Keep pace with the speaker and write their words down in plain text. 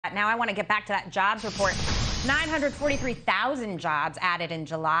that. Now I want to get back to that jobs report. 943,000 jobs added in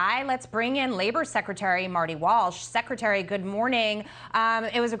July. Let's bring in Labor Secretary Marty Walsh. Secretary, good morning.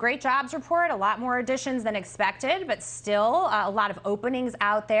 It was a great jobs report, a lot more additions than expected, but still a lot of openings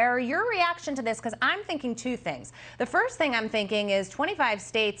out there. Your reaction to this, because I'm thinking two things. The first thing I'm thinking is 25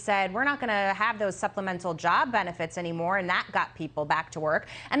 states said we're not going to have those supplemental job benefits anymore, and that got people back to work.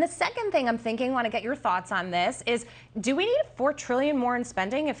 And the second thing I'm thinking, want to get your thoughts on this, is do we need $4 trillion more in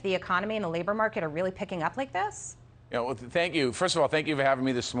spending if the economy and the labor market are really picking up like this? Yeah, well, thank you. First of all, thank you for having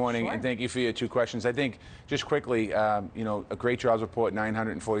me this morning, Sure. and thank you for your two questions. I think, just quickly, a great jobs report,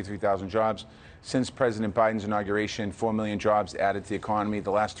 943,000 jobs. Since President Biden's inauguration, 4 million jobs added to the economy.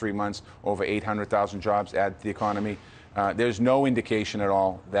 The last 3 months, over 800,000 jobs added to the economy. There's no indication at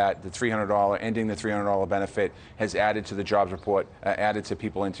all that the $300, ending the $300 benefit has added to the jobs report, added to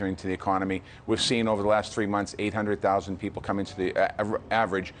people entering into the economy. We've seen over the last 3 months, 800,000 people come into the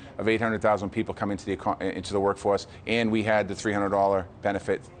average of 800,000 people come into the workforce, and we had the $300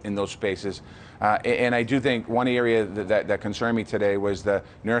 benefit in those spaces. And I do think one area that concerned me today was the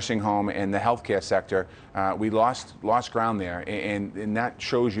nursing home and the healthcare sector. We lost ground there, and that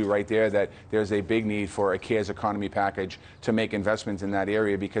shows you right there that there's a big need for a CARES economy package to make investments in that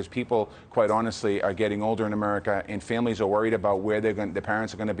area, because people, quite honestly, are getting older in America, and families are worried about where their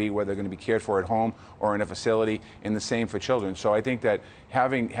parents are going to be, where they're going to be cared for at home or in a facility, and the same for children. So I think that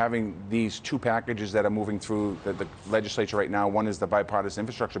having these two packages that are moving through the legislature right now, one is the bipartisan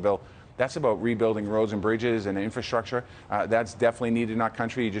infrastructure bill. That's about rebuilding roads and bridges and infrastructure. That's definitely needed in our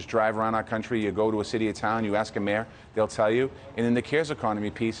country. You just drive around our country, you go to a city or town, you ask a mayor, they'll tell you. And then the CARES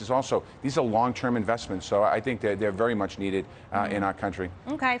economy piece is also, these are long-term investments. So I think they're very much needed in our country.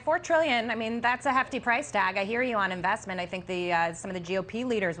 Okay, $4 trillion. I mean, that's a hefty price tag. I hear you on investment. I think some of the GOP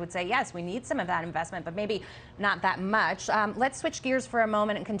leaders would say, yes, we need some of that investment, but maybe not that much. Let's switch gears for a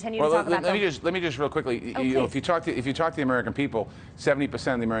moment and continue to talk about let me just real quickly. Okay. If you talk to the American people,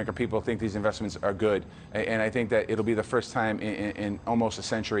 70% of the American people think these investments are good, and I think that it'll be the first time in almost a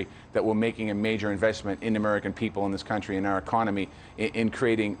century that we're making a major investment in American people in this country, in our economy, in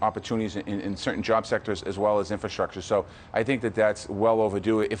creating opportunities in certain job sectors as well as infrastructure. So I think that that's well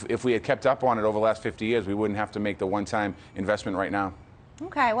overdue. If we had kept up on it over the last 50 years, we wouldn't have to make the one-time investment right now.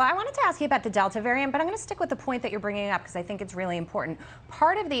 Okay, well, I wanted to ask you about the Delta variant, but I'm going to stick with the point that you're bringing up because I think it's really important.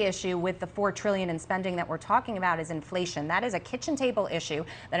 Part of the issue with the $4 trillion in spending that we're talking about is inflation. That is a kitchen table issue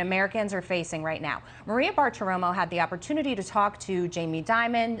that Americans are facing right now. Maria Bartiromo had the opportunity to talk to Jamie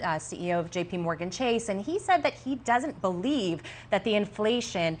Dimon, CEO of JP Chase, and he said that he doesn't believe that the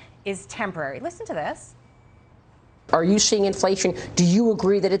inflation is temporary. Listen to this. Are you seeing inflation? Do you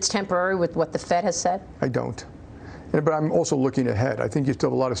agree that it's temporary with what the Fed has said? I don't. But I'm also looking ahead. I think you still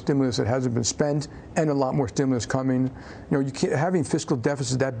have a lot of stimulus that hasn't been spent and a lot more stimulus coming. Having fiscal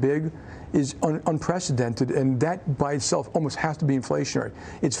deficits that big is unprecedented, and that by itself almost has to be inflationary.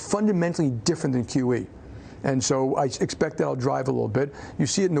 It's fundamentally different than QE. And so I expect that'll drive a little bit. You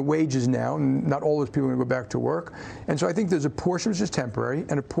see it in the wages now, and not all those people are going to go back to work. And so I think there's a portion which is temporary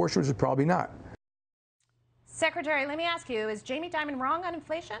and a portion which is probably not. Secretary, let me ask you, is Jamie Dimon wrong on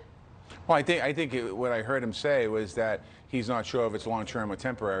inflation? Well, I think what I heard him say was that he's not sure if it's long-term or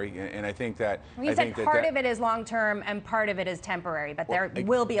temporary, and I think that... Well, he said part of it is long-term and part of it is temporary, but there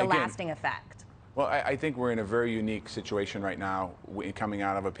will be a lasting effect. Well, I think we're in a very unique situation right now, coming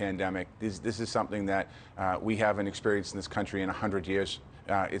out of a pandemic. This is something that we haven't experienced in this country in 100 years.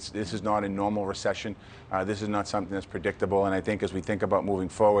 This is not a normal recession. This is not something that's predictable, and I think as we think about moving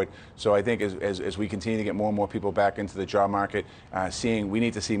forward, so I think as we continue to get more and more people back into the job market, we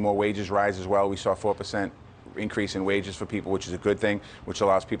need to see more wages rise as well. We saw 4% increase in wages for people, which is a good thing, which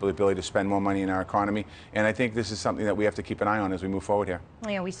allows people the ability to spend more money in our economy. And I think this is something that we have to keep an eye on as we move forward here.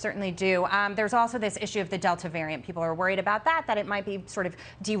 Yeah, we certainly do. There's also this issue of the Delta variant. People are worried about that it might be sort of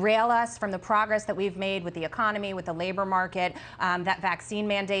derail us from the progress that we've made with the economy, with the labor market, that vaccine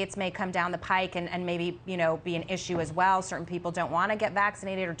mandates may come down the pike and maybe, be an issue as well. Certain people don't want to get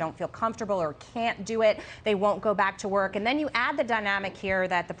vaccinated or don't feel comfortable or can't do it. They won't go back to work. And then you add the dynamic here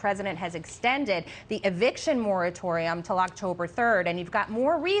that the president has extended the eviction moratorium till October 3rd, and you've got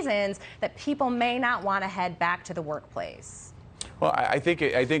more reasons that people may not want to head back to the workplace. Well, I think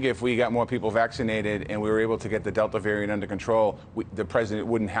if we got more people vaccinated and we were able to get the Delta variant under control, the president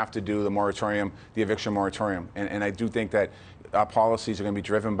wouldn't have to do the moratorium, the eviction moratorium. And I do think that our policies are going to be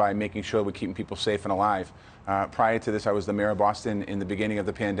driven by making sure we're keeping people safe and alive. Prior to this, I was the mayor of Boston in the beginning of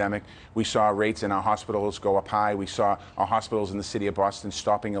the pandemic. We saw rates in our hospitals go up high. We saw our hospitals in the city of Boston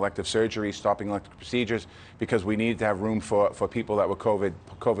stopping elective surgery, stopping elective procedures, because we needed to have room for people that were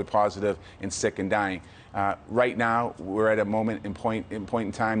COVID positive and sick and dying. Right now, we're at a moment in point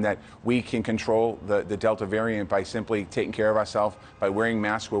in time that we can control the Delta variant by simply taking care of ourselves, by wearing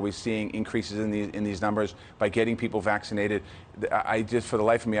masks where we're seeing increases in these numbers, by getting people vaccinated. I just, for the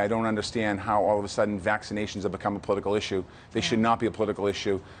life of me, I don't understand how all of a sudden vaccinations have become a political issue. They should not be a political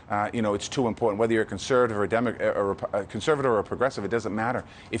issue. You know, it's too important. Whether you're a conservative or a conservative or a progressive, it doesn't matter.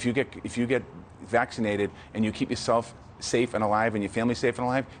 If you get vaccinated and you keep yourself safe and alive and your family safe and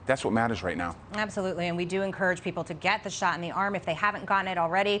alive, that's what matters right now. Absolutely, and we do encourage people to get the shot in the arm if they haven't gotten it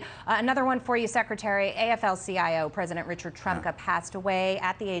already. Another one for you, Secretary. AFL-CIO President Richard Trumka passed away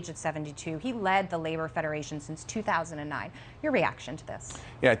at the age of 72. He led the Labor Federation since 2009. Your reaction to this?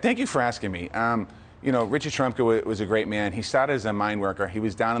 Yeah, thank you for asking me. You know, Richard Trumka was a great man. He started as a mine worker. He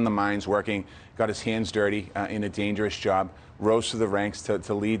was down in the mines working, got his hands dirty in a dangerous job, rose to the ranks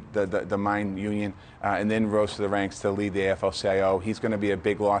to lead the mine union, and then rose to the ranks to lead the AFL-CIO. He's going to be a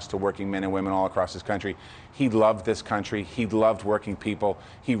big loss to working men and women all across this country. He loved this country. He loved working people.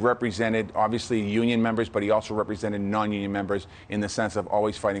 He represented, obviously, union members, but he also represented non-union members in the sense of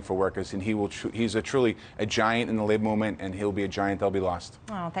always fighting for workers. And he's truly a giant in the labor movement, and he'll be a giant that'll be lost.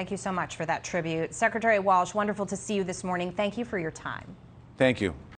 Oh, thank you so much for that tribute. Secretary Walsh, wonderful to see you this morning. Thank you for your time. Thank you.